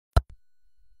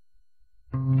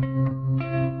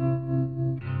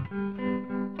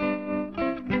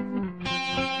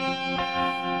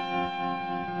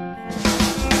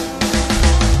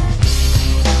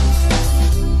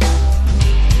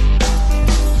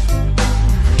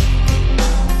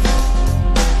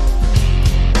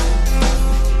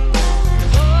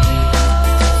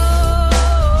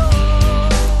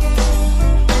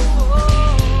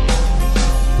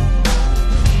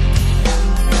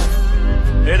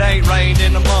ain't rained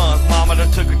in a month. Mama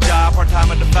done took a job,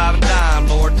 part-time at the 5 and dime.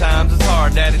 Lord, times it's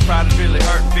hard, daddy's pride is really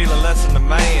hurting, feeling less than a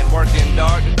man. Working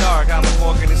dark to dark, how much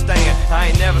more can he stand? I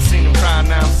ain't never seen him crying,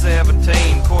 now I'm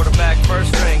 17. Quarterback,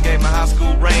 first string, gave my high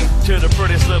school ring to the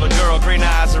prettiest little girl, green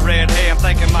eyes and red hair. I'm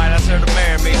thinking might ask her to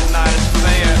marry me tonight, it's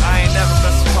fair. I ain't never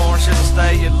been so torn, should've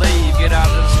stayed and leave. Get out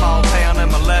of the small town,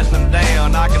 am I letting them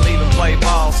down? I can leave and play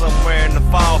ball somewhere in the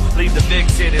fall. Leave the big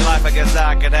city life, I guess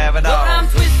I could have it all. But I'm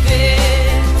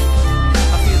twisted,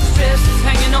 I feel the stress is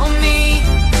hanging on me,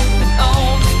 and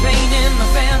all this pain in my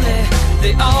family,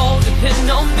 they all depend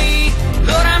on me.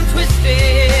 Lord, I'm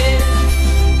twisted,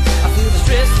 I feel the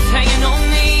stress is hanging on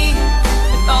me,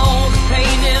 and all the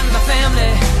pain in my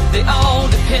family, they all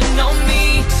depend on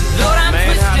me. Lord, I'm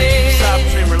twisted. How do you decide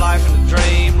between your life and a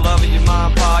dream? Loving your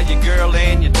mom, pa, your girl,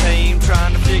 and your team.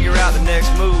 Trying to figure out the next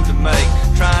move to make,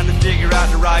 trying to figure out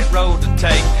the right road to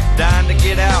take. Dying to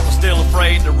get out, but still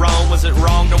afraid to roam. Was it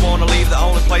wrong to want to leave the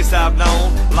only place I've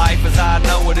known? Life as I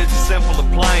know it is simple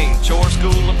and plain. Chore,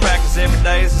 school, and practice every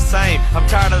day is the same. I'm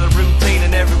tired of the routine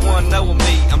and everyone knowing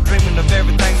me. I'm dreaming of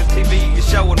everything the TV is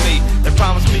showing me. They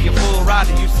promised me a full ride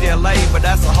to UCLA, but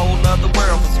that's a whole nother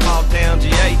world for small town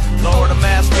GA. Lord, I'm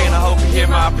asking, I hope you hear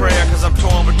my prayer, cause I'm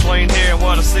torn between here and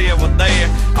what I see over there.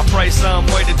 I pray some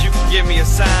way that you can give me a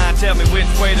sign, tell me which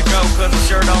way to go, cause I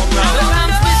sure don't know. Lord,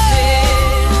 I'm twisted,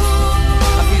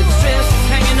 I feel the stress is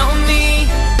hanging on me,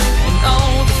 and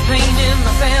all this pain in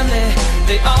my family,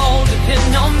 they all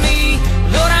depend on me.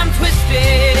 Lord, I'm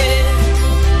twisted,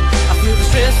 I feel the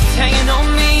stress is hanging on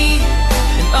me,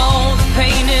 and all the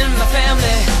pain in my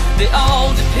family, they all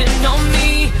depend on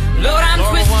me. Lord, I'm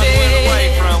twisted. One win away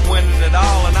from winning it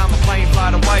all, and I'm a plane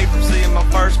flight away from seeing my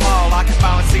first ball. I can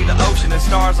finally see the ocean and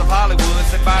stars of Hollywood.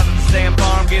 Say bye to the sand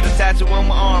farm, get a tattoo on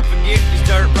my arm. Forget these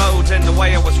dirt roads and the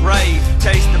way I was raised.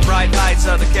 Chasing the bright lights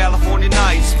of the California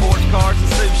nights. Sports cars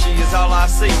and sushi is all I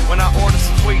see when I order